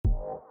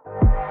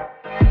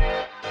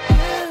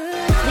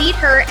Lead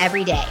Her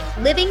Every Day,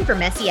 Living for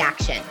Messy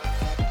Action.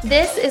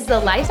 This is the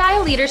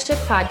Lifestyle Leadership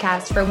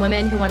Podcast for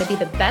women who want to be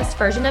the best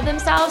version of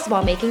themselves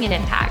while making an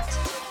impact.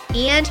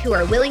 And who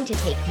are willing to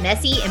take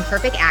messy,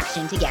 imperfect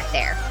action to get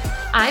there.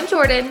 I'm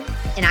Jordan.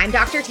 And I'm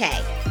Dr.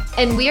 Tay.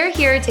 And we are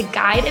here to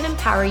guide and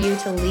empower you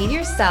to lead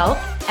yourself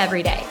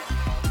every day.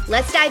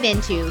 Let's dive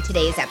into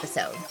today's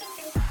episode.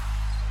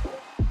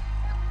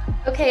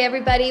 Okay,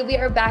 everybody, we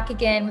are back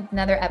again with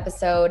another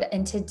episode.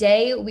 And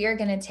today we are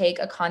going to take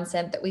a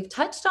concept that we've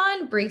touched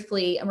on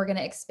briefly and we're going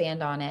to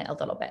expand on it a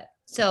little bit.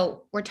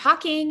 So we're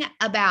talking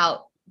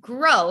about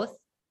growth,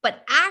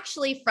 but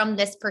actually from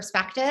this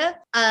perspective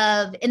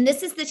of, and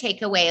this is the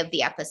takeaway of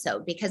the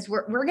episode, because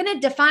we're going to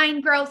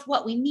define growth,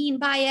 what we mean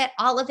by it,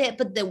 all of it.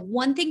 But the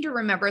one thing to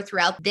remember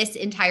throughout this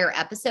entire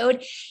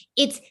episode,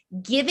 it's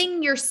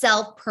giving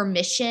yourself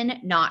permission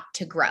not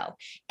to grow.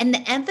 And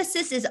the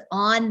emphasis is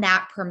on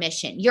that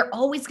permission. You're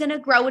always going to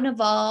grow and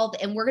evolve,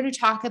 and we're going to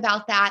talk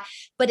about that.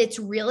 But it's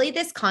really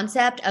this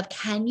concept of,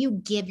 can you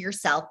give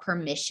yourself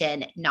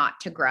permission not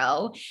to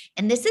grow?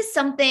 And this is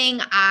something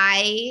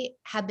I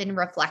have been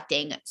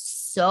reflecting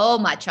so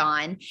much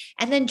on.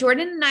 And then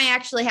Jordan and I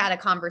actually had a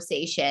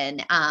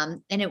conversation,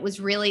 and it was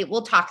really,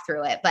 we'll talk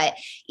through it, but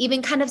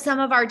even kind of some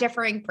of our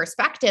differing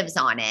perspectives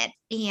on it.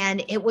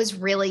 And it was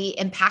really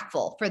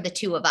impactful for the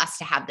two of us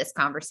to have this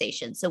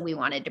conversation. So we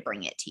wanted to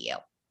bring it to you.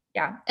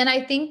 Yeah. And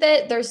I think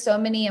that there's so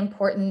many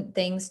important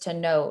things to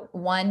note.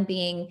 One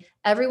being,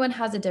 everyone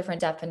has a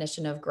different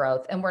definition of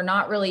growth, and we're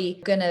not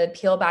really going to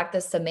peel back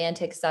the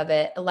semantics of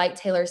it. Like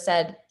Taylor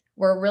said,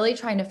 we're really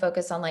trying to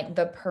focus on like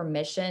the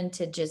permission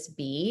to just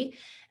be.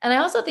 And I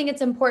also think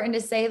it's important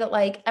to say that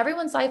like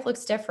everyone's life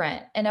looks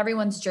different and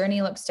everyone's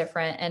journey looks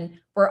different. And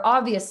we're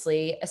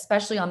obviously,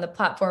 especially on the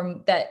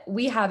platform that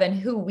we have and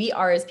who we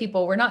are as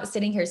people, we're not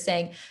sitting here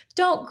saying,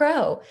 don't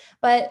grow.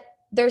 But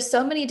there's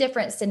so many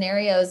different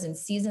scenarios and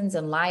seasons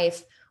in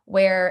life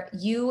where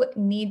you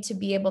need to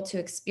be able to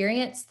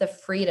experience the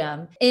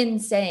freedom in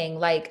saying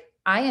like,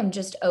 I am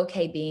just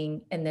okay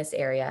being in this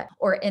area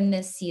or in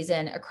this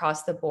season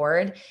across the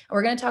board. And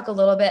we're going to talk a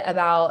little bit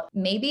about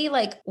maybe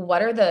like,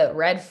 what are the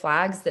red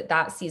flags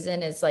that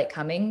season is like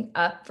coming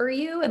up for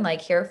you and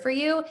like here for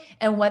you,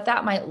 and what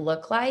that might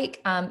look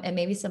like. And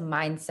maybe some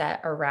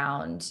mindset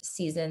around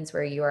seasons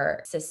where you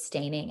are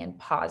sustaining and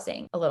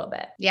pausing a little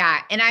bit.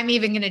 Yeah. And I'm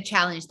even going to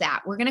challenge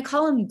that. We're going to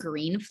call them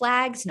green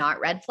flags,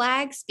 not red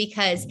flags,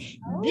 because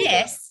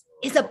this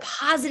is a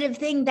positive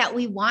thing that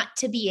we want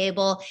to be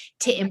able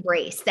to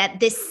embrace, that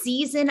this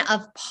season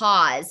of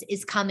pause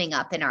is coming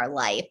up in our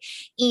life.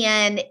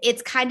 And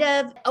it's kind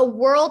of a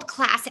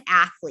world-class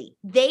athlete.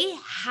 They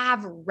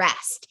have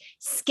rest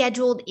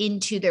scheduled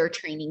into their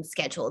training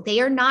schedule.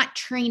 They are not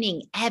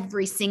training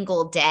every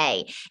single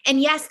day. And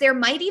yes, there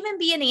might even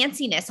be an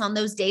antsiness on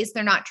those days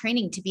they're not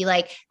training to be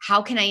like,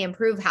 how can I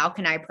improve? How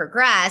can I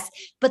progress?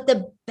 But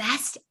the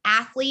best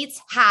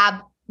athletes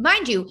have,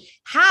 mind you,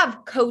 have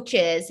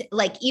coaches,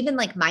 like even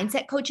like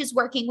mindset coaches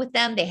working with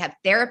them. They have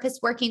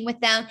therapists working with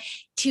them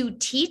to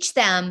teach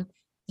them,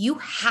 you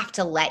have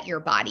to let your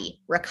body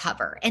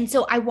recover. And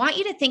so I want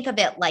you to think of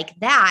it like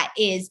that,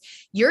 is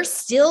you're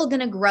still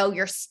going to grow.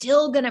 You're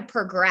still going to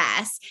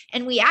progress.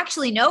 And we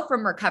actually know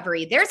from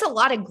recovery, there's a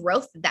lot of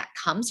growth that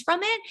comes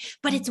from it,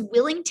 but it's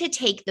willing to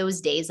take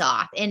those days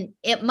off. And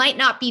it might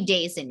not be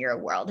days in your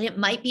world. It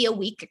might be a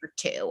week or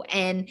two,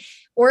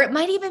 or it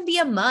might even be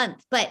a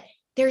month, but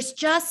there's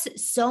just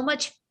so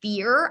much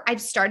fear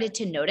I've started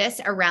to notice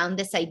around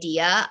this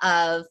idea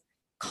of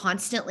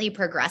constantly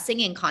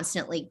progressing and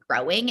constantly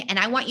growing. And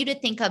I want you to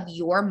think of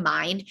your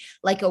mind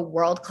like a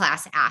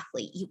world-class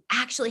athlete. You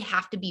actually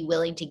have to be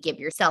willing to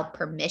give yourself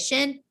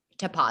permission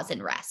to pause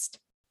and rest.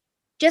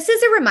 Just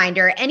as a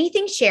reminder,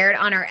 anything shared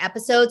on our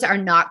episodes are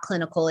not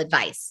clinical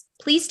advice.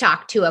 Please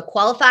talk to a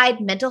qualified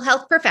mental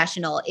health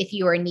professional if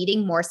you are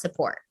needing more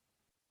support.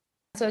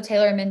 So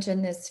Taylor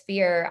mentioned this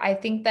fear. I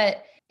think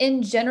that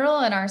in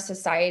general, in our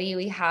society,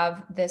 we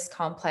have this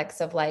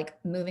complex of like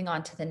moving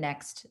on to the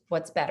next,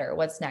 what's better,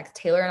 what's next.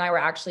 Taylor and I were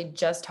actually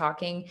just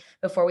talking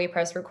before we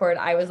press record.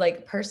 I was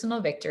like, personal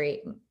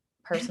victory,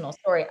 personal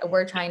story.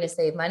 We're trying to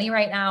save money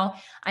right now.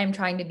 I'm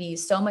trying to be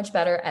so much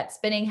better at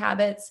spending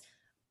habits.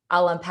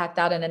 I'll unpack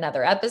that in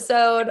another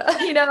episode,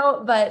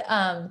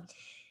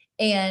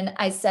 and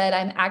I said,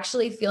 I'm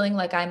actually feeling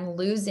like I'm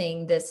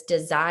losing this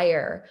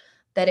desire,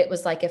 that it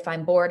was like, if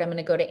I'm bored, I'm going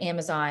to go to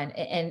Amazon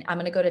and I'm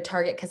going to go to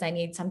Target because I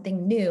need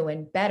something new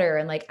and better.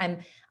 And like,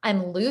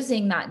 I'm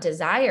losing that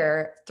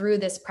desire through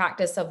this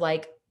practice of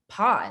like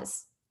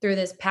pause, through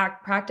this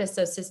practice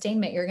of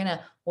sustainment. You're going to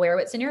wear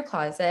what's in your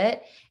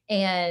closet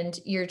and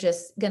you're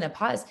just going to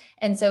pause.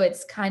 And so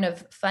it's kind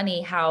of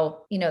funny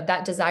how,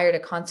 that desire to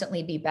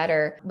constantly be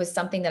better was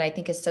something that I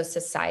think is so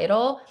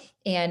societal.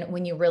 And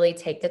when you really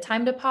take the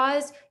time to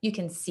pause, you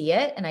can see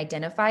it and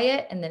identify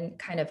it and then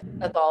kind of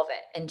evolve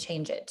it and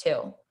change it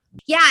too.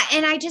 Yeah.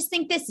 And I just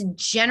think this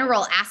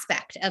general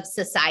aspect of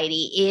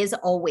society is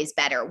always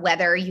better,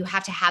 whether you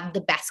have to have the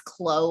best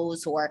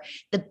clothes or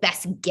the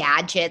best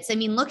gadgets. I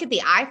mean, look at the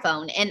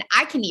iPhone, and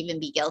I can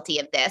even be guilty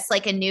of this.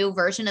 Like a new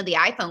version of the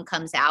iPhone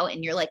comes out,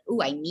 and you're like,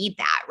 "Ooh, I need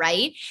that,"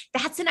 right?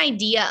 That's an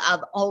idea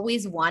of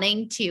always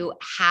wanting to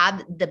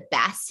have the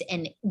best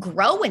and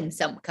grow in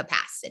some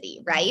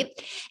capacity, right?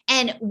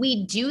 And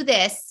we do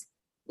this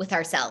with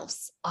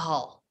ourselves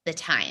all the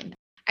time.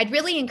 I'd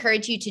really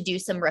encourage you to do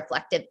some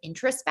reflective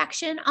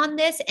introspection on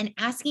this and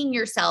asking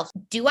yourself,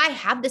 do I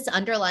have this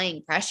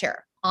underlying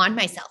pressure on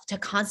myself to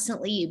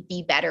constantly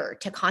be better,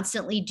 to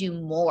constantly do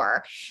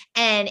more?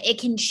 And it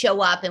can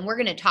show up, and we're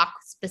going to talk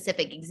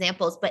specific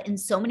examples, but in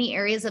so many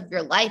areas of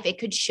your life, it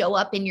could show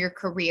up in your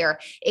career,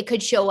 it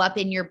could show up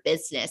in your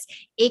business,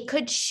 it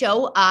could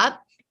show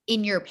up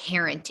in your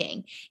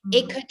parenting.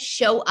 It could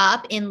show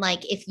up in,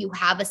 like, if you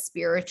have a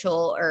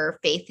spiritual or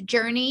faith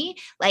journey,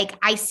 like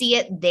I see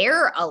it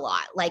there a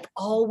lot, like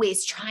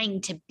always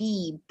trying to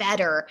be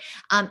better.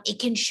 It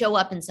can show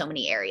up in so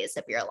many areas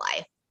of your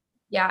life.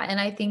 Yeah. And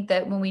I think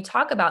that when we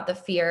talk about the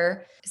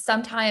fear,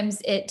 sometimes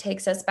it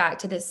takes us back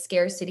to this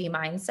scarcity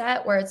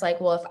mindset where it's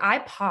like, well, if I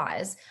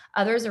pause,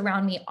 others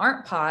around me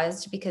aren't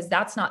paused because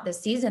that's not the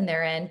season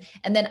they're in.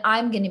 And then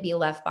I'm going to be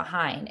left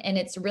behind. And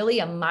it's really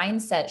a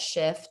mindset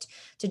shift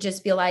to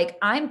just be like,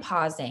 I'm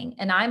pausing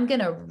and I'm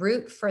going to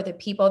root for the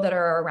people that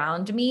are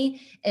around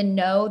me and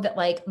know that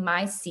like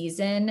my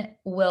season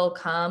will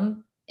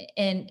come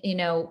in,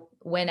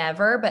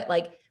 whenever, but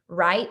like,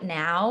 right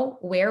now,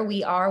 where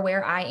we are,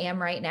 where I am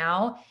right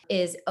now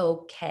is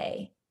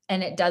okay.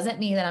 And it doesn't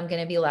mean that I'm going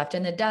to be left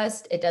in the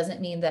dust. It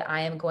doesn't mean that I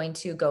am going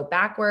to go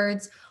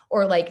backwards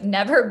or like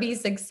never be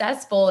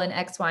successful in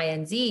X, Y,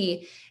 and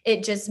Z.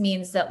 It just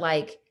means that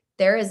like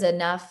there is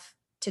enough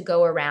to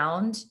go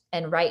around.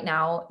 And right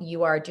now,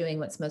 you are doing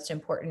what's most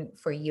important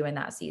for you in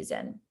that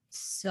season.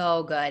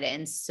 So good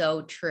and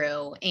so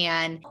true.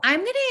 And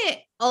I'm going to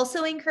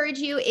also encourage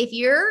you, if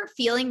you're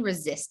feeling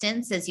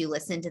resistance as you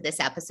listen to this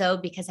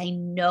episode, because I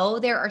know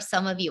there are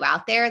some of you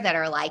out there that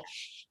are like,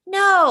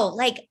 no,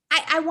 like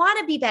I want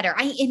to be better.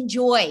 I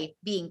enjoy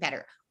being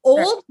better.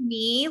 Old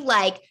me,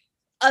 like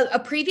a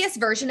previous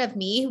version of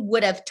me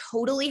would have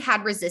totally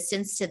had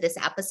resistance to this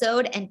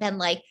episode and been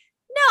like,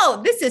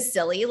 no, this is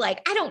silly.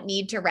 Like, I don't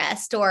need to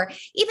rest. Or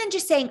even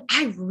just saying,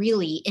 I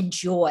really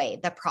enjoy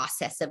the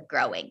process of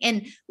growing.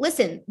 And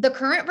listen, the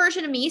current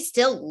version of me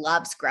still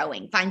loves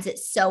growing, finds it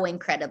so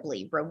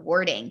incredibly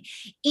rewarding.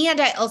 And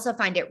I also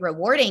find it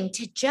rewarding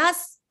to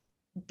just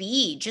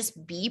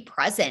be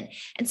present.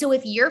 And so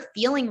if you're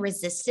feeling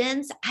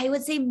resistance, I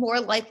would say more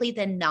likely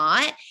than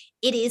not,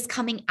 it is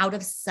coming out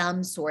of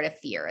some sort of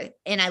fear.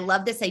 And I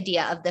love this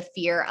idea of the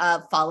fear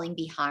of falling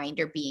behind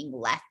or being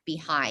left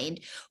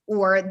behind,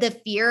 or the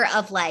fear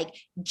of like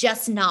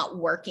just not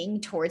working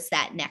towards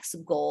that next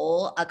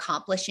goal,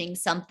 accomplishing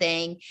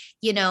something,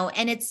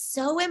 and it's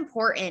so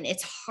important.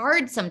 It's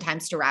hard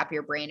sometimes to wrap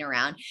your brain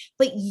around,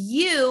 but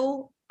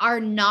you are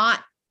not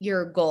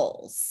your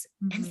goals.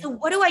 And so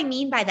what do I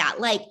mean by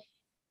that? Like,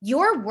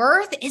 your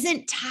worth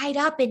isn't tied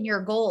up in your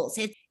goals.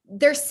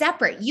 They're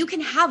separate. You can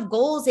have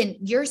goals and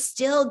you're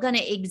still going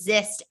to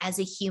exist as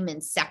a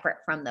human separate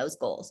from those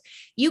goals.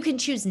 You can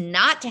choose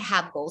not to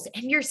have goals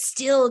and you're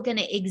still going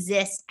to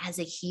exist as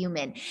a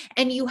human,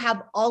 and you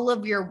have all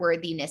of your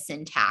worthiness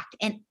intact.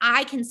 And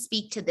I can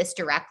speak to this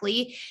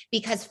directly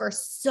because for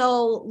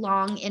so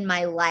long in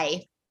my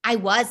life, I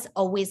was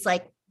always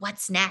like,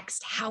 what's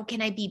next? How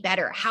can I be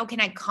better? How can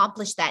I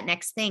accomplish that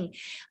next thing?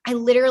 I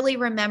literally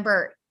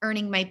remember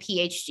earning my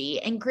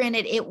PhD. And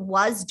granted, it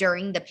was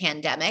during the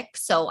pandemic.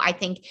 So I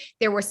think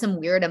there were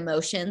some weird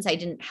emotions. I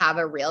didn't have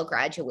a real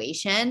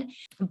graduation,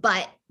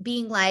 but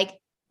being like,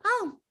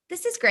 oh,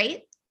 this is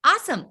great.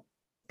 Awesome.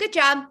 Good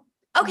job.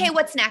 Okay,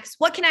 what's next?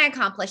 What can I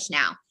accomplish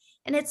now?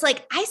 And it's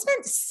like, I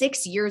spent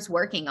 6 years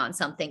working on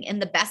something, and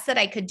the best that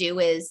I could do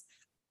is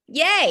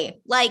yay.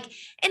 Like,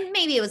 and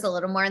maybe it was a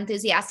little more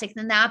enthusiastic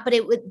than that, but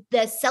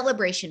the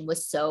celebration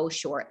was so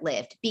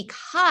short-lived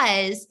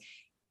because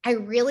I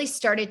really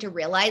started to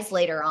realize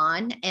later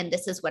on, and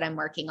this is what I'm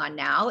working on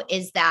now,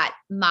 is that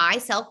my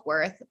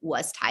self-worth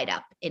was tied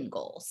up in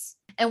goals.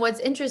 And what's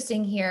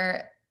interesting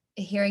here,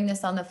 hearing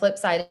this on the flip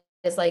side,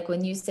 is like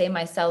when you say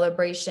my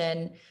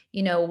celebration,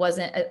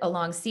 wasn't a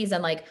long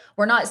season, like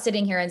we're not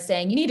sitting here and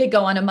saying you need to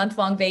go on a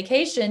month-long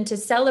vacation to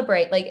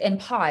celebrate, like, and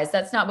pause.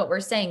 That's not what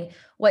we're saying.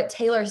 What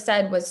Taylor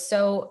said was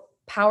so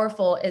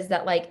powerful is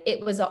that like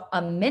it was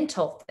a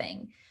mental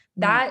thing,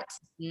 that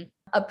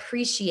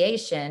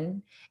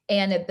appreciation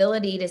and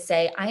ability to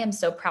say, I am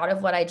so proud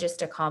of what I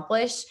just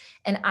accomplished,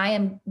 and I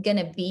am going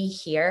to be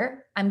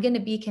here. I'm going to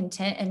be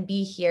content and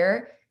be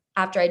here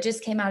after I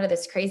just came out of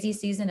this crazy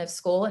season of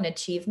school and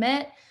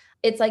achievement.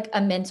 It's like a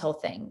mental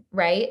thing,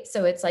 right?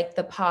 So it's like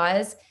the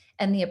pause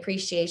and the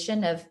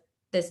appreciation of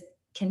this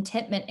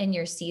contentment in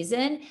your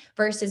season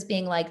versus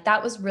being like,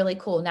 that was really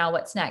cool. Now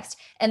what's next?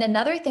 And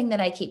another thing that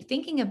I keep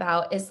thinking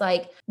about is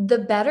like the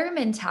better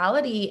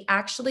mentality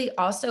actually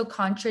also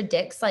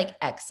contradicts like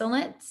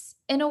excellence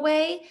in a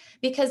way,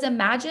 because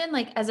imagine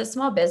like as a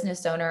small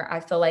business owner, I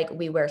feel like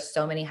we wear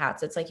so many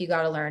hats. It's like you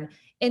got to learn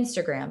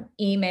Instagram,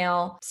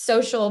 email,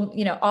 social,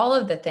 all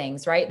of the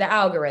things, right? The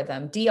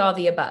algorithm, all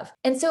the above.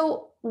 And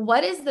so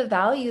what is the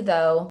value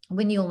though,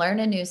 when you learn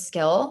a new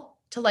skill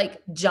to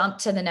like jump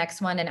to the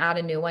next one and add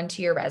a new one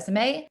to your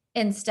resume,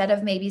 instead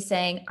of maybe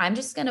saying, I'm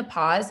just going to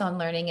pause on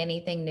learning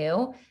anything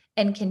new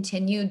and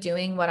continue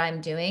doing what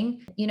I'm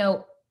doing,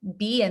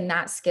 be in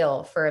that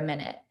skill for a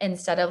minute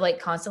instead of like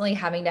constantly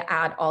having to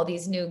add all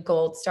these new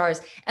gold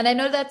stars. And I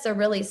know that's a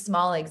really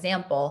small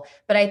example,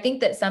 but I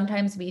think that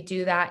sometimes we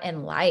do that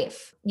in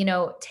life.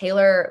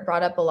 Taylor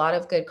brought up a lot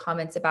of good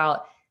comments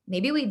about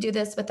maybe we do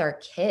this with our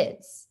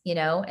kids,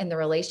 and the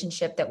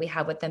relationship that we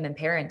have with them in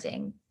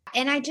parenting.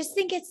 And I just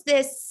think it's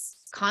this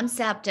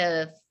concept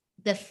of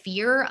the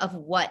fear of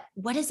what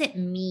does it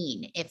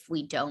mean if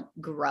we don't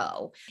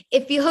grow?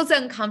 It feels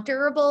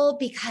uncomfortable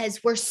because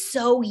we're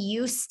so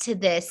used to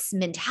this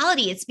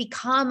mentality. It's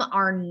become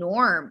our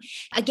norm.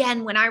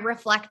 Again, when I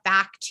reflect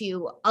back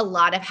to a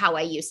lot of how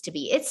I used to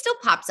be, it still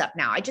pops up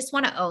now. I just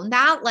want to own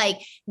that. Like,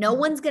 no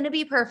one's going to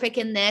be perfect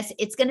in this.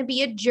 It's going to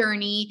be a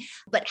journey.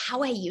 But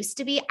how I used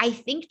to be, I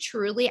think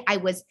truly I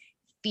was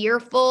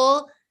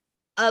fearful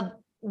of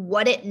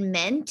what it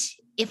meant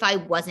if I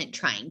wasn't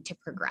trying to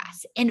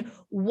progress, and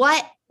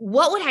what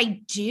would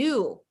I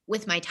do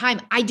with my time?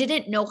 I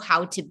didn't know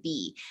how to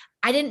be.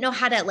 I didn't know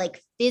how to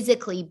like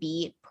physically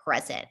be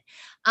present.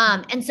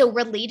 And so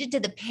related to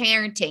the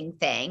parenting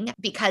thing,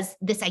 because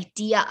this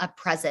idea of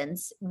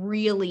presence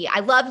really,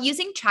 I love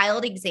using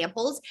child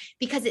examples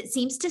because it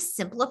seems to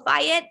simplify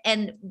it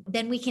and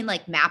then we can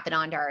like map it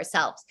onto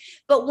ourselves.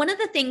 But one of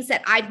the things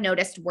that I've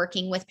noticed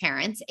working with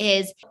parents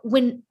is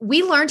when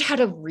we learned how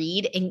to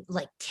read in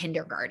like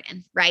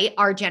kindergarten, right?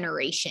 Our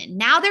generation,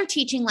 now they're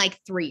teaching like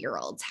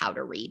 3-year-olds how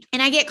to read.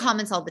 And I get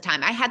comments all the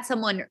time. I had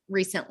someone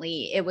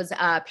recently, it was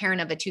a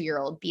parent of a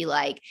 2-year-old, be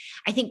like,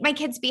 I think my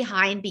kid's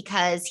behind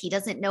because he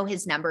doesn't know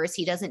his numbers.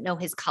 He doesn't know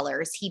his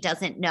colors. He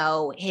doesn't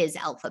know his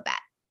alphabet.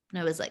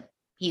 And I was like,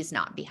 he's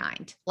not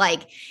behind.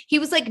 Like he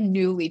was like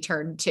newly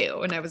turned 2.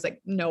 And I was like,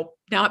 nope,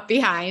 not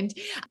behind.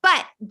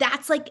 But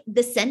that's like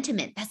the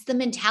sentiment. That's the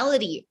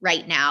mentality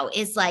right now,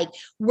 is like,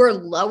 we're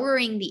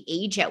lowering the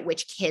age at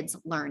which kids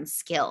learn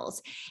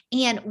skills.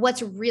 And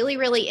what's really,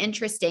 really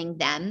interesting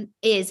then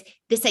is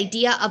this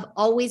idea of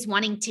always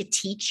wanting to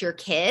teach your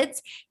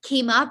kids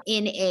came up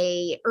in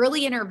a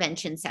early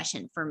intervention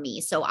session for me.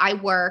 So I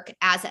work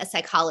as a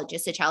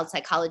psychologist, a child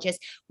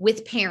psychologist,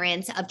 with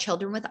parents of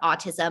children with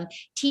autism,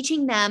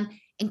 teaching them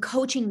and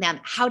coaching them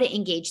how to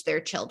engage their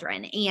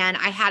children. And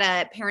I had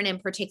a parent in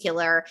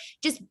particular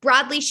just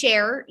broadly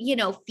share,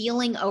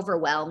 feeling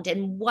overwhelmed.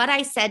 And what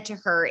I said to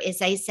her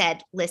is I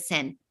said,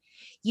 listen,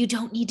 you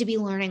don't need to be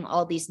learning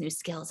all these new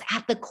skills.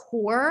 At the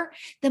core,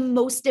 the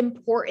most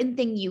important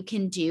thing you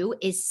can do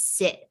is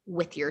sit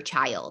with your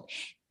child.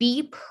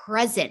 Be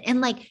present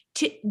and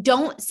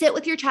don't sit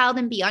with your child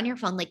and be on your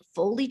phone, like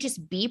fully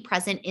just be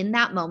present in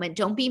that moment.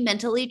 Don't be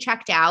mentally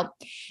checked out.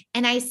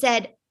 And I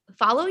said,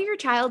 follow your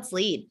child's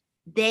lead.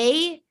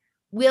 They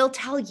will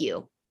tell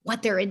you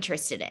what they're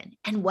interested in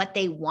and what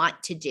they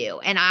want to do.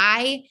 And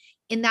I,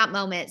 in that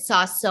moment,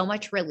 saw so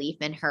much relief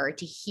in her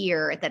to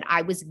hear that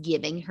I was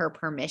giving her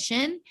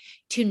permission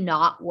to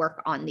not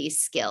work on these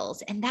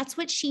skills. And that's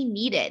what she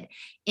needed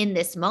in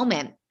this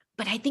moment.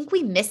 But I think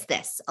we miss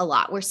this a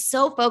lot. We're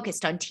so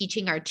focused on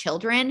teaching our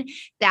children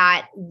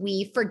that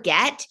we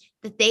forget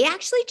that they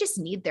actually just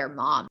need their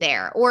mom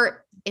there,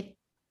 or if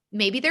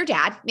maybe their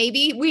dad,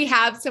 maybe we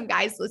have some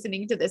guys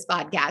listening to this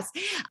podcast,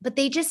 but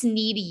they just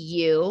need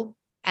you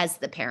as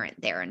the parent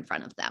there in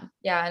front of them.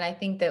 Yeah. And I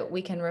think that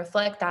we can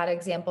reflect that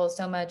example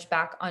so much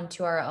back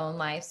onto our own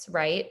lives,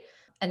 right?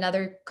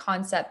 Another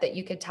concept that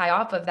you could tie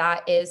off of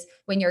that is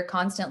when you're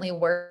constantly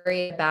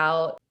worried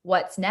about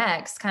what's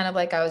next, kind of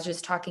like I was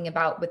just talking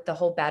about with the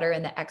whole better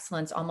and the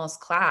excellence almost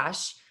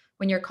clash.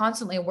 When you're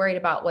constantly worried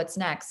about what's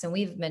next, and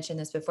we've mentioned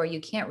this before, you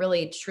can't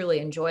really truly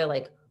enjoy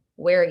like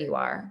where you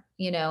are,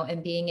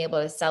 and being able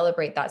to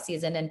celebrate that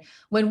season. And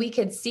when we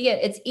could see it,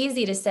 it's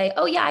easy to say,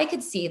 oh yeah, I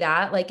could see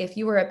that. Like if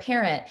you were a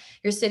parent,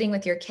 you're sitting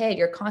with your kid,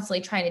 you're constantly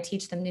trying to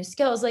teach them new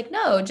skills. Like,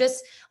 no,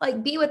 just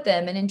like be with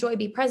them and enjoy,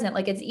 be present.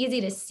 Like it's easy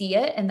to see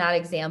it in that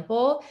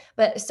example,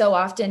 but so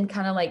often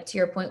kind of like to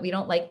your point, we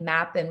don't like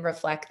map and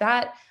reflect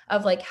that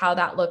of like how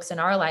that looks in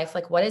our life.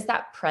 Like what is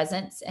that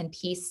presence and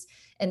peace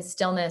and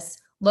stillness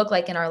look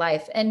like in our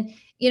life? And,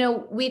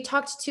 we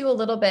talked too a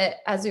little bit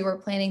as we were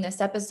planning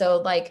this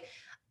episode, like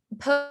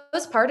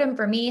postpartum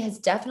for me has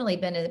definitely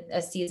been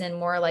a season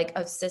more like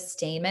of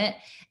sustainment.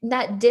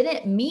 That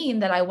didn't mean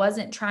that I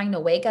wasn't trying to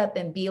wake up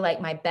and be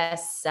like my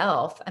best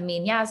self. I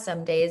mean, yeah,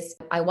 some days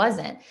I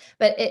wasn't,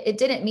 but it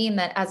didn't mean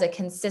that as a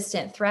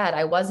consistent thread,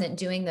 I wasn't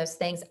doing those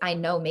things I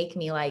know make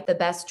me like the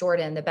best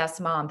Jordan, the best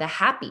mom, the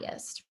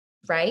happiest.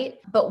 Right.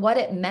 But what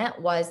it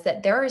meant was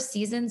that there are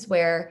seasons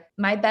where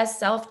my best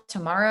self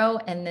tomorrow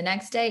and the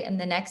next day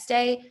and the next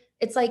day,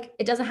 it's like,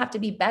 it doesn't have to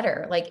be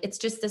better. Like it's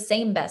just the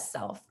same best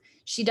self.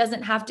 she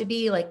doesn't have to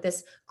be like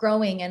this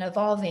growing and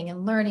evolving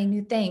and learning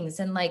new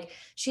things. And like,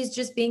 she's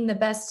just being the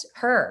best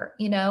her,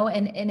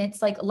 and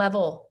it's like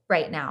level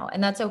right now.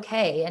 And that's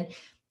okay. And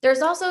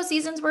there's also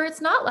seasons where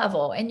it's not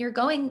level and you're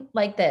going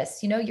like this,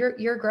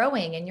 you're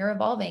growing and you're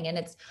evolving and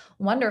it's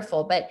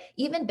wonderful. But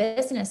even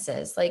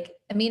businesses, like,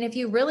 I mean, if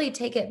you really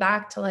take it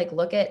back to like,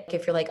 look at,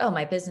 if you're like, oh,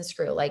 my business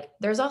grew, like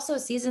there's also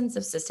seasons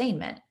of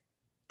sustainment.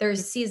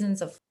 There's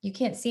seasons of, you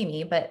can't see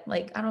me, but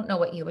like, I don't know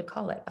what you would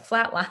call it, a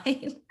flat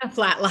line. A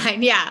flat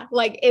line. Yeah.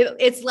 Like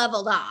it's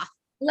leveled off.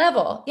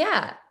 Level.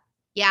 Yeah.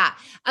 Yeah.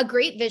 A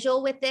great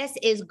visual with this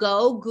is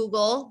go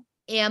Google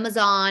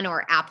Amazon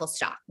or Apple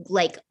stock.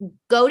 Like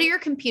go to your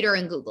computer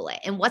and Google it.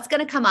 And what's going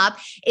to come up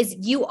is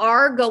you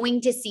are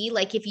going to see,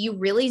 like, if you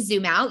really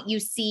zoom out, you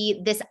see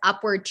this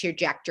upward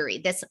trajectory,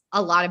 this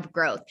a lot of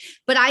growth.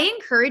 But I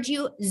encourage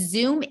you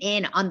zoom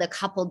in on the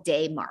couple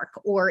day mark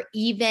or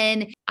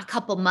even a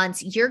couple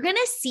months. You're going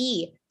to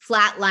see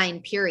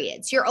flatline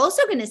periods. You're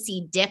also going to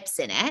see dips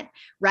in it,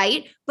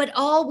 right? But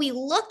all we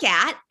look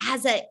at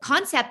as a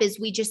concept is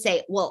we just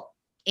say, well,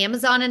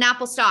 Amazon and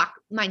Apple stock,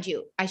 mind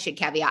you, I should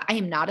caveat, I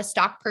am not a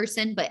stock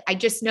person, but I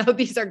just know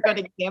these are good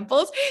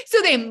examples.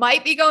 So they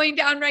might be going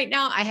down right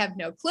now. I have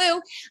no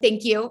clue.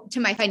 Thank you to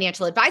my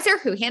financial advisor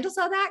who handles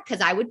all that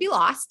because I would be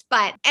lost.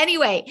 But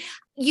anyway,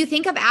 you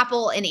think of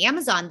Apple and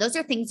Amazon, those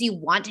are things you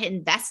want to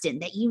invest in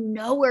that you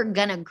know are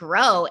going to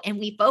grow. And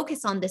we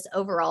focus on this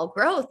overall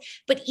growth.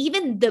 But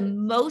even the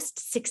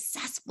most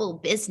successful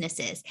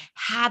businesses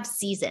have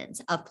seasons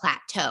of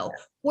plateau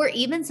or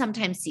even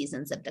sometimes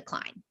seasons of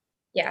decline.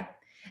 Yeah.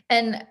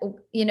 And,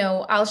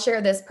 I'll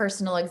share this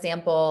personal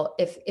example.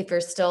 If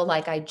you're still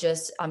like,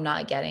 I'm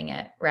not getting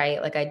it,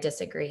 right? Like I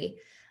disagree.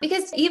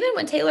 Because even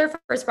when Taylor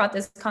first brought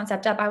this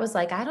concept up, I was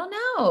like, I don't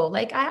know.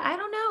 Like, I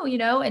don't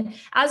know, and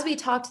as we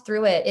talked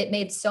through it, it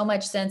made so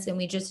much sense. And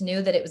we just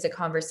knew that it was a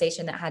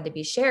conversation that had to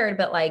be shared.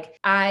 But like,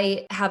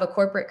 I have a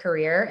corporate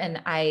career and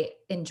I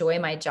enjoy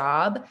my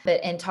job,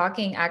 but in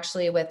talking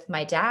actually with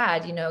my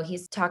dad,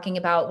 he's talking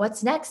about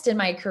what's next in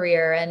my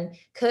career and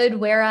could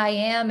where I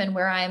am and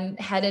where I'm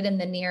headed in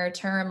the near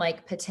term,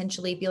 like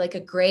potentially be like a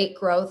great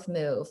growth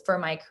move for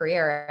my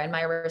career. And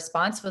my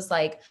response was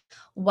like,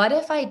 what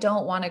if I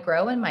don't want to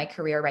grow in my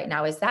career right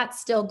now? Is that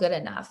still good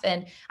enough?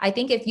 And I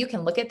think if you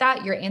can look at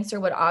that, your answer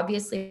would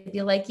obviously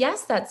be like,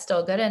 yes, that's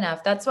still good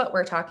enough. That's what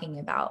we're talking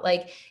about.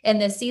 Like in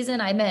the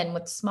season I'm in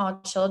with small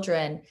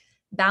children,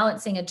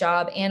 balancing a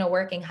job and a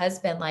working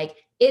husband, like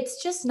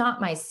it's just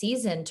not my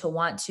season to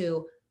want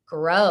to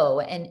grow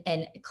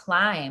and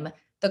climb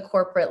the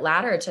corporate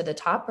ladder to the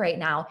top right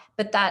now.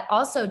 But that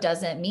also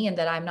doesn't mean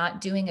that I'm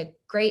not doing a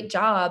great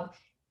job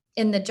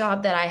in the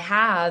job that I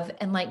have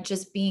and like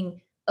just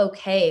being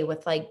okay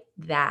with like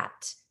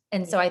that.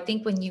 And so I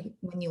think when you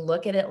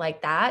look at it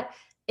like that,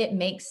 it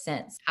makes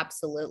sense.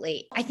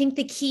 Absolutely. I think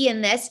the key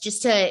in this,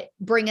 just to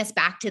bring us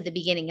back to the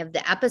beginning of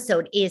the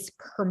episode, is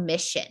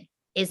permission.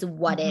 Is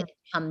what it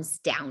comes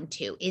down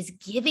to, is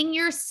giving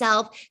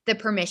yourself the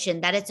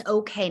permission that it's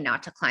okay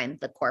not to climb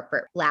the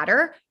corporate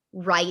ladder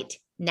right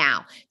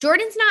now.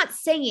 Jordan's not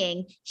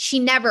saying she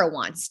never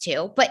wants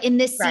to, but in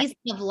this season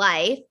of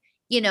life,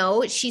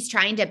 she's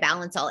trying to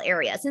balance all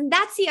areas. And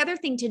that's the other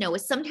thing to know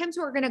is sometimes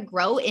we're going to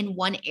grow in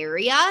one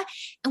area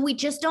and we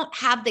just don't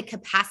have the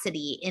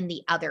capacity in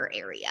the other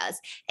areas.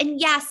 And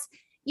yes,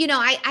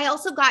 I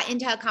also got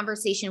into a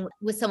conversation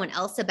with someone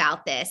else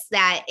about this,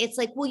 that it's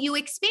like, will you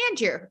expand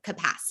your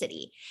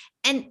capacity?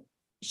 And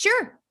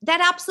sure,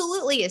 that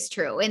absolutely is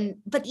true.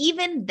 But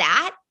even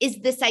that is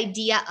this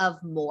idea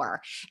of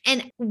more.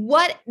 And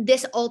what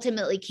this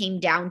ultimately came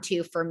down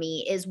to for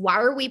me is, why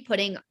are we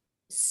putting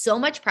so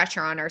much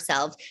pressure on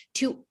ourselves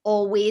to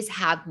always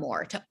have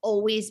more, to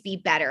always be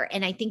better?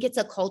 And I think it's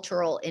a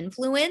cultural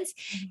influence.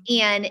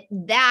 And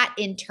that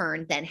in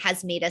turn then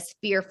has made us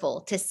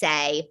fearful to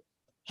say,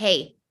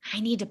 hey, I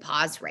need to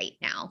pause right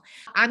now.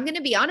 I'm going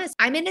to be honest.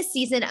 I'm in a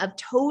season of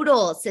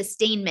total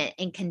sustainment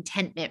and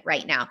contentment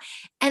right now.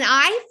 And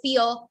I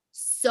feel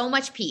so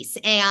much peace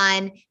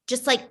and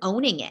just like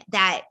owning it,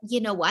 that,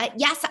 you know what?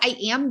 Yes, I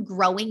am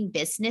growing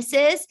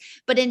businesses,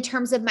 but in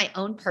terms of my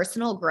own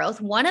personal growth,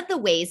 one of the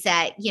ways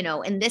that,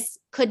 and this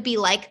could be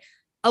like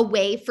a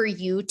way for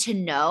you to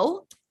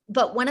know,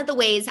 but one of the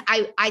ways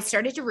I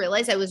started to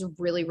realize I was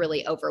really,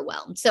 really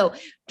overwhelmed. So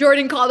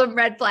Jordan called them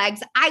red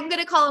flags. I'm going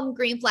to call them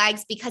green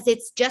flags because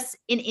it's just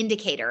an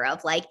indicator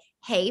of like,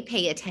 hey,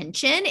 pay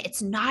attention.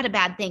 It's not a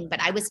bad thing, but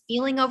I was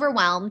feeling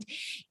overwhelmed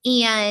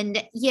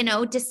and,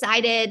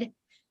 decided,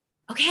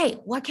 okay,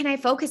 what can I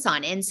focus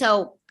on? And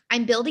so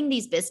I'm building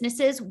these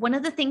businesses. One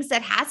of the things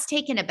that has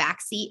taken a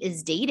backseat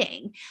is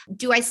dating.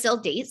 Do I still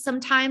date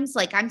sometimes?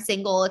 Like, I'm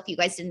single, if you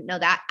guys didn't know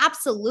that.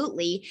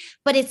 Absolutely.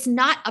 But it's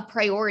not a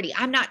priority.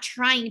 I'm not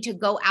trying to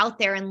go out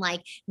there and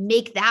like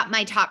make that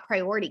my top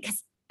priority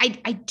because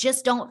I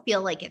just don't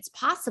feel like it's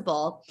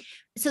possible.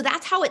 So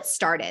that's how it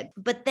started.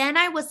 But then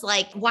I was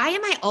like, why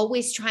am I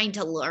always trying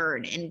to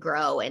learn and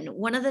grow? And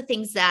one of the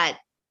things that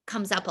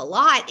comes up a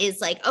lot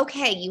is like,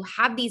 okay, you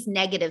have these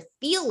negative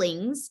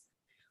feelings.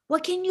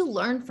 What can you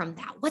learn from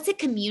that? What's it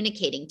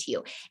communicating to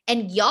you?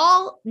 And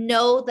y'all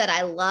know that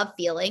I love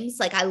feelings.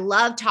 Like I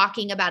love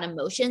talking about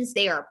emotions.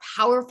 They are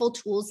powerful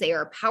tools. They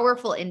are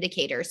powerful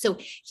indicators. So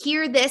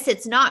hear this.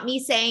 It's not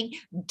me saying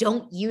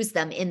don't use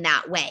them in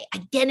that way.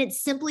 Again,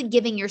 it's simply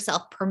giving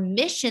yourself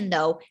permission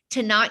though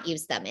to not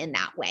use them in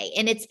that way.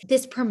 And it's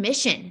this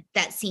permission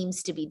that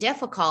seems to be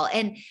difficult.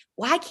 And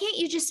why can't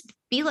you just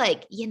be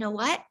like, you know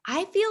what?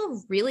 I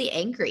feel really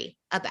angry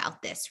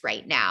about this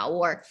right now.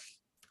 Or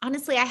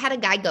honestly, I had a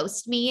guy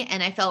ghost me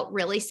and I felt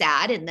really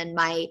sad. And then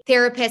my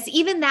therapist,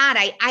 even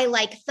that, I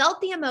like felt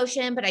the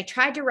emotion, but I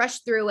tried to rush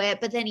through it.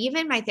 But then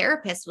even my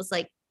therapist was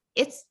like,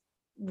 it's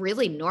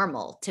really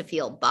normal to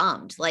feel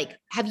bummed. Like,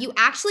 have you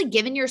actually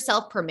given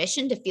yourself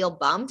permission to feel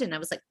bummed? And I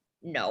was like,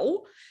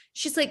 no.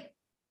 She's like,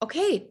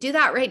 okay, do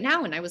that right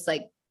now. And I was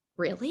like,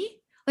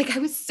 really? Like, I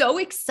was so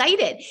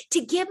excited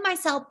to give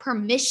myself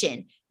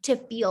permission to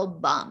feel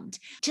bummed,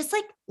 just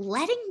like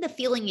letting the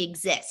feeling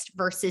exist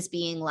versus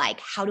being like,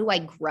 how do I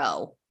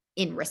grow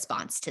in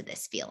response to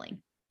this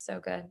feeling? So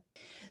good.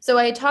 So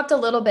I talked a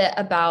little bit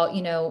about,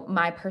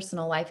 my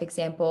personal life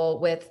example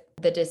with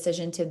the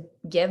decision to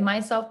give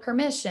myself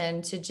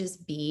permission to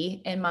just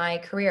be in my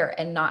career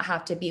and not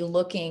have to be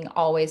looking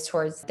always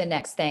towards the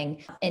next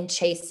thing and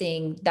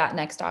chasing that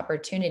next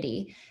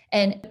opportunity.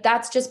 And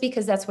that's just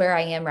because that's where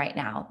I am right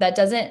now. That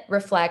doesn't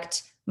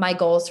reflect my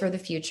goals for the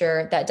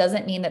future. That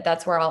doesn't mean that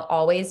that's where I'll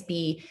always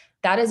be.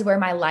 That is where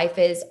my life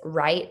is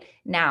right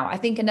now. I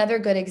think another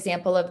good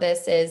example of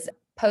this is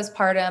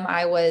postpartum.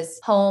 I was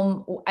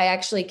home. I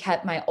actually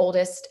kept my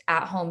oldest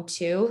at home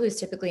too, who's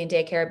typically in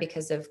daycare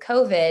because of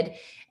COVID.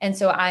 And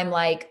so I'm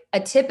like a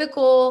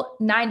typical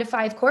 9 to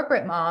 5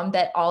 corporate mom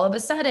that all of a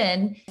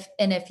sudden,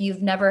 and if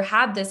you've never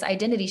had this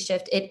identity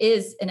shift, it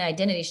is an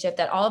identity shift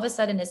that all of a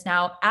sudden is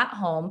now at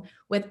home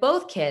with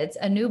both kids,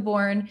 a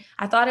newborn.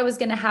 I thought I was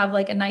going to have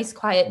like a nice,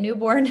 quiet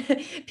newborn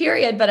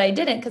period, but I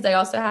didn't because I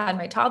also had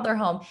my toddler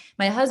home.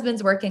 My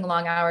husband's working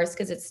long hours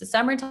because it's the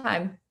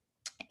summertime.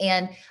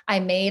 And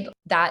I made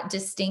that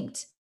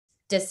distinct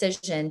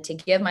decision to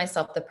give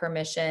myself the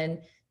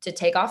permission to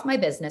take off my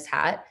business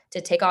hat,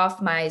 to take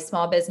off my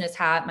small business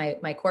hat,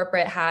 my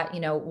corporate hat,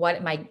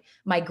 what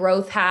my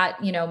growth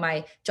hat,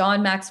 my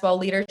John Maxwell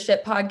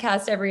leadership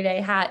podcast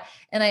everyday hat.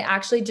 And I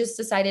actually just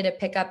decided to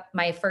pick up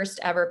my first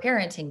ever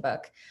parenting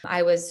book.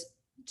 I was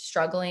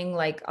struggling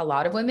like a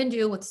lot of women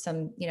do with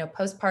some,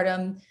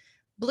 postpartum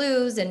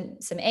blues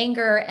and some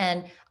anger.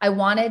 And I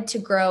wanted to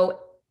grow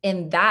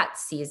in that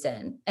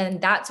season. And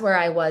that's where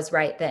I was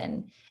right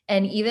then.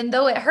 And even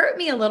though it hurt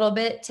me a little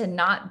bit to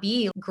not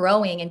be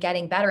growing and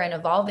getting better and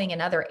evolving in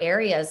other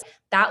areas,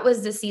 that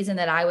was the season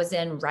that I was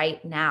in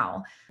right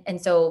now. And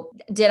so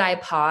did I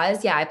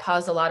pause? Yeah, I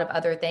paused a lot of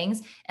other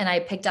things and I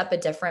picked up a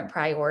different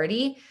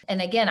priority.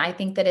 And again, I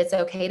think that it's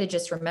okay to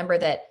just remember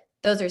that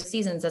those are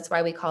seasons. That's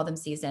why we call them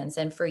seasons.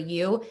 And for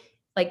you,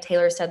 like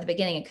Taylor said at the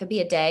beginning, it could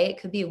be a day, it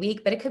could be a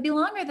week, but it could be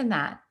longer than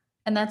that.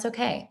 And that's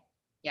okay.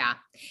 Yeah.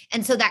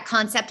 And so that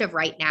concept of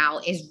right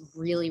now is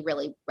really,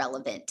 really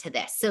relevant to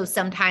this. So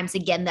sometimes,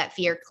 again, that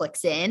fear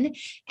clicks in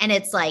and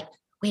it's like,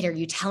 wait, are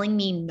you telling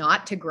me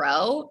not to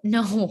grow?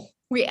 No,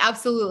 we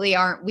absolutely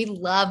aren't. We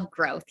love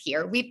growth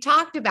here. We've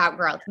talked about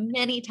growth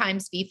many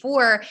times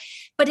before,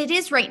 but it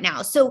is right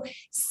now. So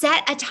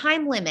set a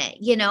time limit,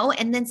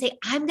 and then say,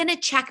 I'm going to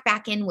check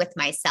back in with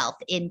myself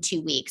in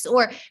 2 weeks,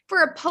 or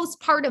for a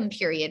postpartum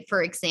period,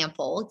 for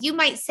example, you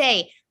might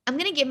say, I'm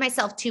going to give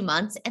myself 2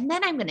 months and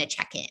then I'm going to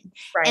check in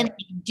and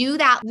do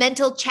that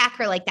mental check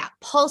or like that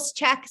pulse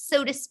check,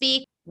 so to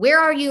speak. Where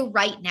are you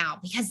right now?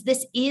 Because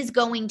this is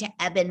going to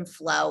ebb and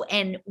flow.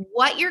 And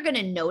what you're going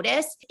to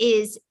notice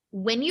is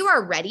when you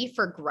are ready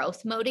for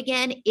growth mode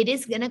again, it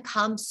is going to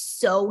come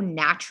so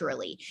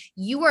naturally.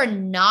 You are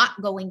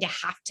not going to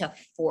have to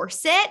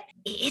force it.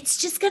 It's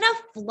just going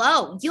to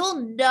flow.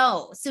 You'll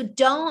know. So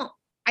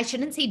I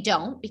shouldn't say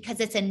don't, because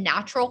it's a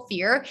natural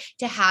fear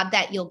to have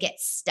that you'll get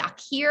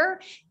stuck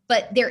here.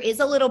 But there is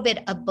a little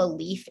bit of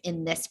belief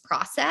in this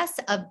process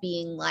of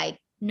being like,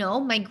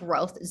 no, my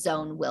growth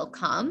zone will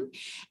come.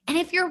 And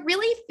if you're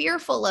really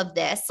fearful of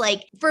this,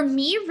 like for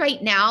me right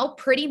now,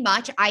 pretty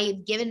much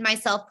I've given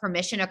myself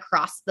permission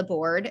across the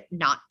board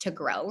not to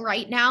grow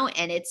right now.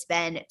 And it's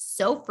been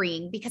so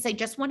freeing because I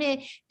just want to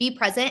be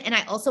present. And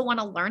I also want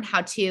to learn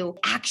how to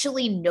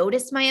actually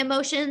notice my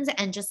emotions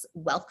and just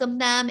welcome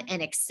them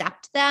and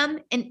accept them.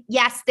 And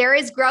yes, there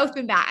is growth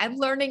in that. I'm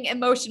learning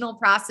emotional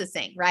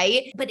processing,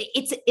 right? But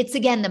it's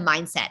again, the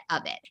mindset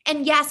of it.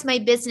 And yes, my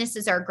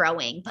businesses are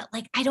growing, but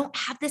like, I don't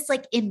have this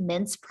like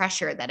immense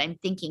pressure that I'm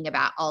thinking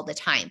about all the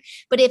time.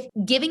 But if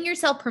giving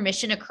yourself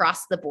permission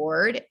across the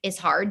board is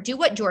hard, do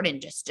what Jordan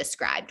just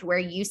described, where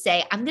you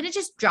say, I'm going to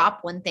just drop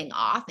one thing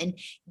off and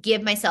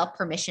give myself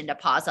permission to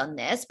pause on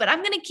this, but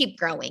I'm going to keep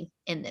growing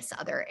in this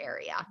other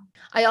area.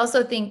 I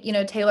also think,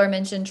 Taylor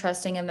mentioned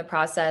trusting in the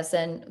process.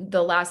 And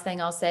the last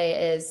thing I'll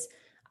say is,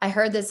 I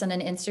heard this on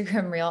an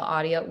Instagram reel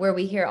audio where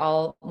we hear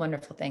all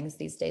wonderful things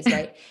these days,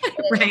 right?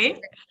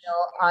 Right.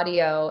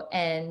 Audio.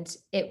 And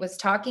it was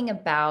talking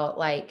about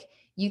like,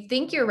 you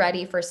think you're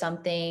ready for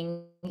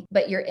something,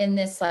 but you're in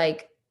this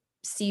like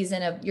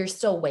season of you're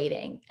still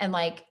waiting, and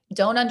like,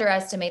 don't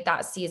underestimate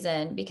that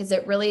season, because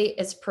it really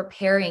is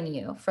preparing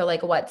you for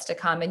like what's to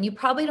come. And you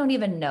probably don't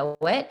even know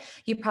it.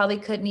 You probably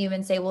couldn't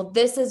even say, well,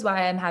 this is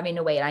why I'm having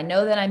to wait. I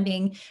know that I'm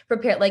being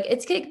prepared. Like,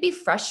 it's going to be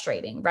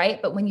frustrating, right?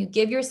 But when you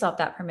give yourself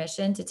that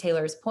permission, to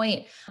Taylor's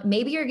point,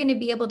 maybe you're going to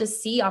be able to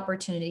see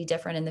opportunity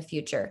different in the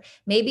future.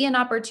 Maybe an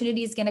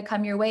opportunity is going to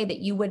come your way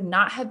that you would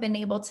not have been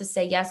able to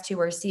say yes to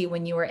or see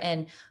when you were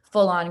in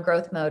full on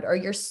growth mode, or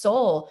your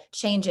soul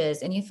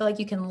changes and you feel like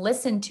you can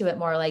listen to it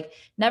more. Like,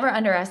 never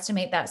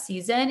underestimate that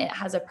season. It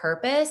has a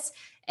purpose.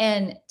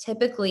 And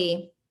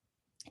typically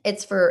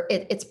it's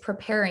it's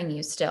preparing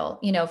you still,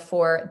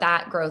 for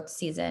that growth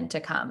season to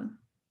come.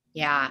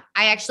 Yeah.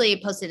 I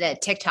actually posted a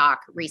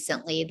TikTok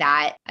recently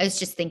that I was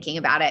just thinking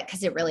about it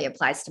because it really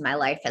applies to my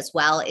life as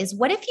well, is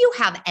what if you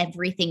have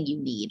everything you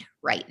need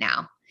right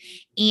now?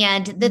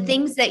 And the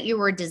things that you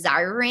were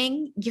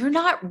desiring, you're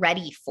not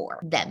ready for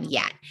them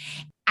yet.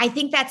 I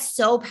think that's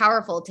so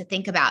powerful to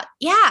think about.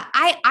 Yeah,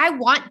 I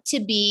want to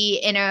be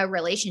in a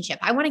relationship.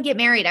 I want to get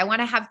married. I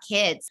want to have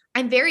kids.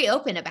 I'm very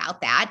open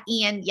about that.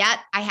 And yet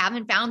I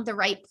haven't found the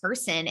right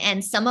person.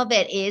 And some of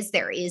it is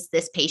there is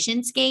this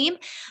patience game.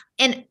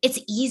 And it's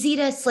easy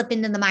to slip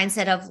into the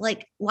mindset of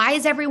like, why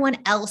is everyone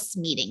else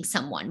meeting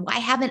someone? Why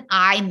haven't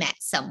I met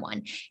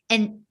someone?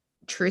 And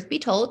truth be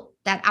told,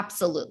 that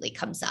absolutely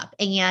comes up.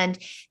 And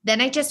then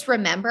I just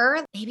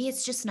remember maybe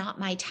it's just not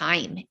my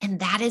time, and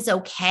that is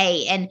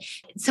okay. And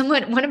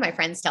one of my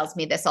friends tells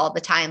me this all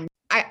the time.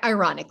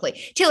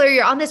 Ironically, Taylor,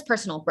 you're on this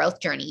personal growth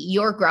journey.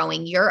 You're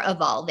growing, you're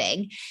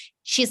evolving.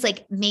 She's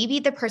like, maybe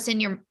the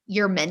person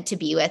you're meant to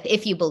be with,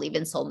 if you believe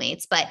in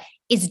soulmates, but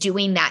is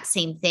doing that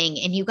same thing,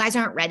 and you guys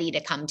aren't ready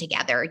to come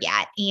together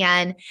yet.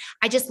 And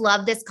I just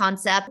love this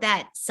concept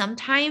that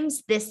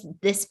sometimes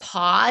this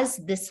pause,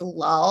 this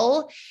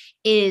lull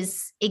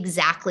is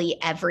exactly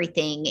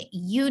everything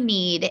you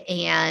need.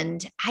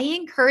 And I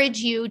encourage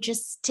you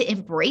just to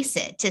embrace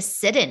it, to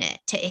sit in it,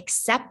 to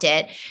accept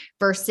it,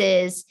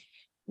 versus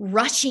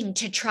rushing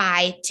to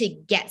try to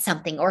get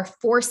something or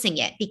forcing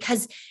it.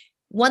 Because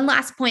one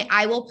last point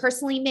I will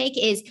personally make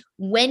is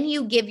when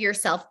you give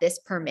yourself this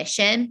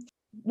permission,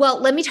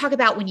 well, let me talk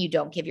about when you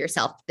don't give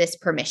yourself this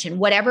permission,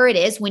 whatever it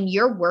is, when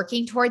you're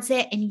working towards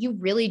it and you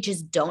really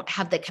just don't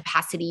have the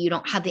capacity, you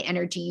don't have the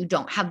energy, you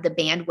don't have the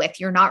bandwidth,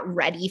 you're not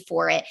ready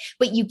for it,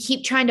 but you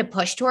keep trying to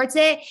push towards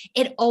it,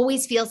 it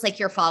always feels like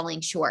you're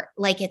falling short,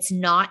 like it's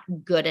not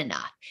good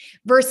enough.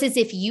 Versus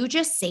if you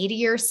just say to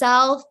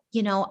yourself,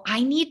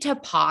 I need to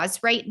pause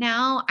right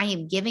now. I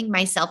am giving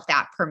myself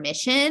that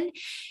permission.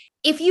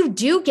 If you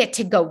do get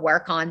to go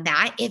work on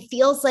that, it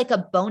feels like a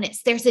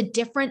bonus. There's a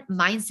different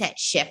mindset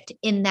shift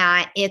in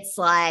that it's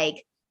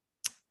like,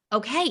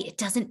 okay, it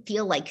doesn't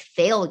feel like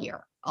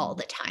failure all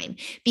the time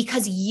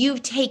because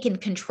you've taken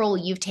control,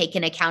 you've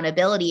taken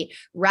accountability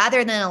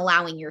rather than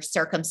allowing your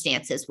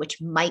circumstances, which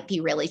might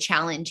be really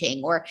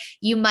challenging, or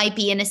you might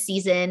be in a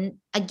season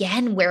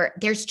again where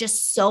there's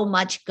just so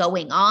much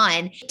going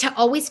on, to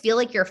always feel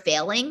like you're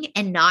failing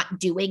and not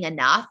doing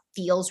enough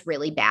feels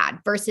really bad.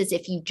 Versus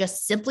if you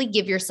just simply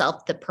give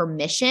yourself the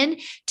permission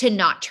to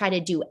not try to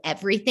do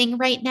everything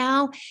right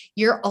now,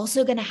 you're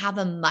also going to have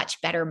a much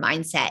better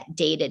mindset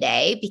day to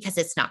day because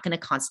it's not going to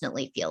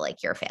constantly feel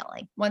like you're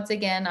failing. Once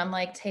again, I'm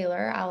like,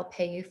 Taylor, I'll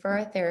pay you for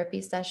a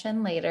therapy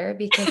session later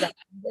because I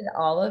did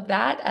all of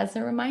that as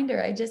a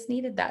reminder. I just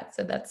needed that.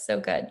 So that's so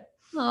good.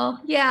 Oh,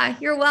 yeah,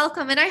 you're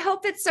welcome. And I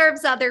hope it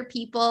serves other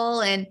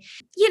people. And,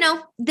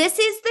 this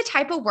is the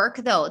type of work,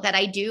 though, that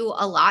I do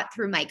a lot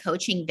through my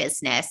coaching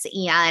business.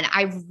 And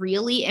I've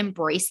really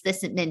embraced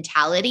this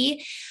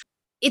mentality.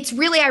 It's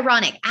really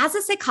ironic. As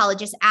a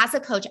psychologist, as a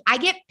coach, I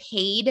get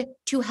paid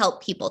to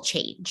help people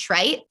change,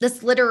 right?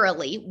 That's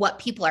literally what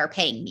people are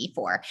paying me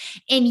for.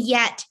 And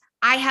yet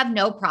I have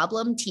no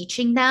problem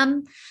teaching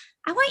them.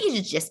 I want you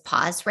to just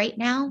pause right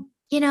now.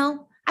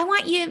 I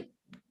want you.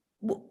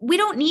 We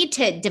don't need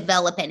to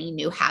develop any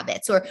new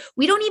habits, or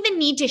we don't even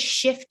need to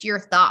shift your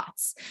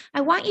thoughts.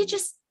 I want you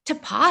just to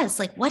pause.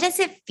 Like, what does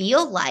it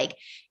feel like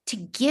to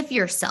give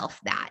yourself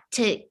that?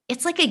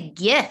 It's like a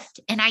gift.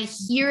 And I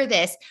hear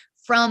this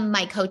from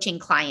my coaching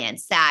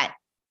clients that,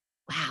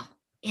 wow,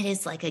 it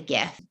is like a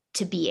gift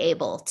to be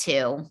able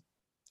to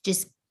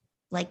just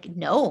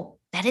know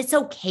that it's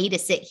okay to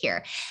sit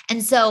here.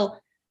 And so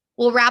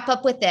we'll wrap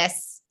up with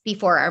this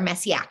before our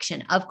messy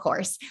action. Of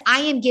course, I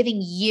am giving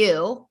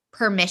you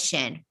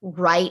permission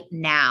right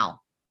now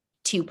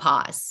to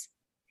pause,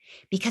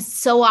 because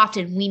so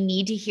often we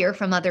need to hear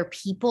from other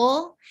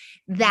people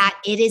that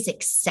it is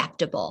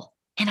acceptable.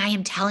 And I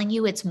am telling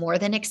you, it's more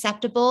than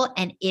acceptable.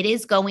 And it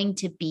is going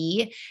to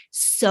be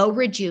so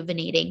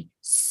rejuvenating,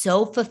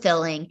 so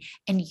fulfilling.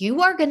 And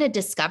you are going to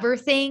discover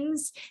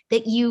things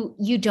that you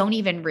don't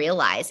even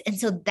realize. And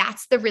so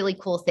that's the really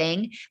cool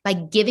thing. By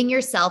giving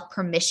yourself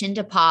permission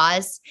to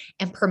pause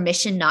and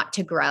permission not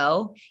to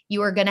grow,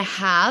 you are going to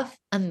have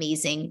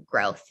amazing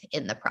growth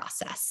in the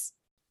process.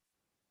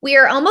 We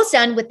are almost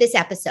done with this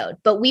episode,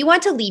 but we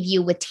want to leave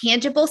you with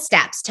tangible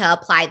steps to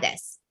apply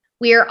this.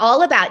 We are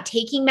all about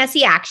taking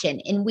messy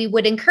action, and we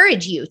would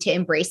encourage you to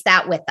embrace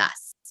that with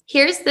us.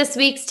 Here's this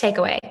week's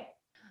takeaway.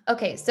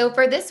 Okay, so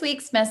for this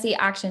week's messy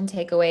action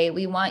takeaway,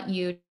 we want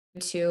you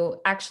to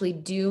actually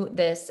do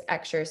this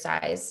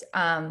exercise.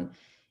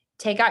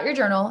 Take out your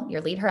journal,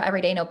 your Lead Her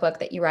Everyday notebook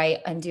that you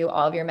write, and do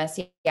all of your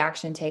messy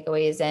action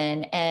takeaways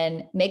in,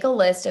 and make a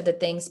list of the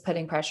things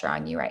putting pressure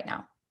on you right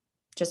now.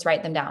 Just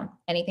write them down,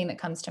 anything that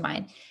comes to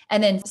mind.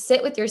 And then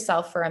sit with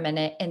yourself for a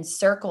minute and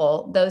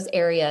circle those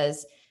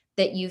areas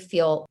that you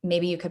feel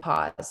maybe you could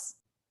pause,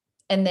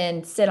 and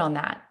then sit on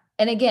that.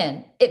 And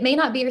again, it may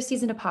not be your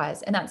season to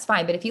pause, and that's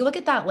fine. But if you look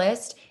at that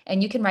list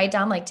and you can write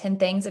down like 10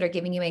 things that are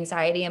giving you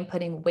anxiety and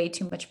putting way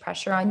too much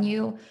pressure on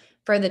you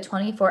for the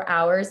 24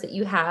 hours that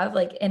you have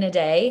like in a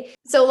day.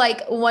 So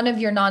like one of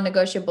your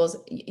non-negotiables,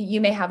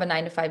 you may have a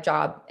 9-to-5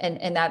 job,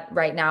 and that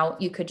right now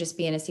you could just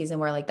be in a season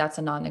where like that's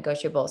a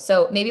non-negotiable.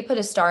 So maybe put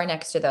a star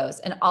next to those,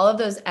 and all of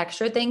those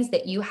extra things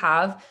that you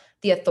have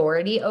the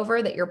authority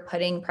over, that you're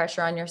putting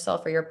pressure on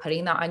yourself or you're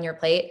putting that on your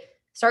plate,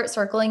 start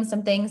circling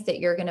some things that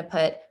you're going to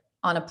put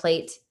on a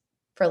plate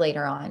for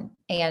later on,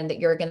 and that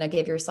you're going to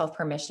give yourself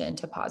permission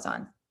to pause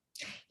on.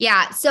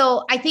 Yeah.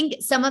 So I think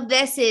some of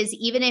this is,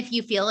 even if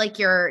you feel like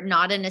you're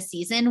not in a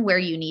season where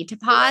you need to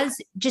pause,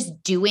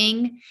 just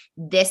doing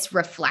this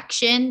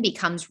reflection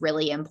becomes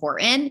really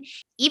important.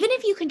 Even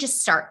if you can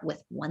just start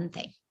with one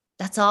thing,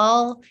 that's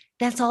all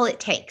it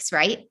takes,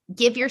 right?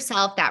 Give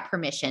yourself that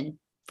permission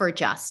for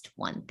just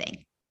one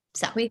thing.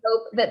 So we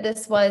hope that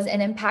this was an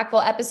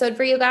impactful episode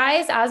for you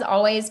guys. As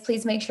always,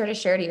 please make sure to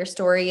share to your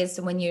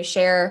stories. When you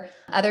share,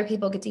 other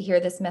people get to hear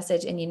this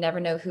message, and you never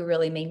know who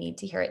really may need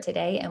to hear it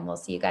today. And we'll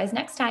see you guys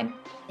next time.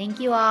 Thank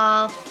you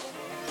all.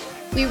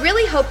 We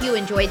really hope you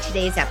enjoyed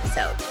today's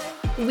episode.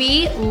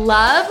 We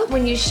love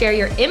when you share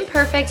your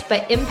imperfect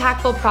but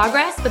impactful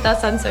progress with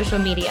us on social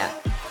media.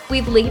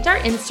 We've linked our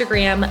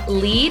Instagram,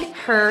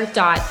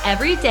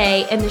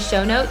 leadher.everyday, in the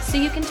show notes so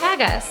you can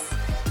tag us.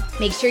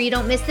 Make sure you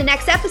don't miss the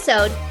next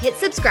episode. Hit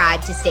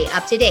subscribe to stay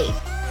up to date.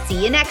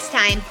 See you next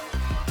time.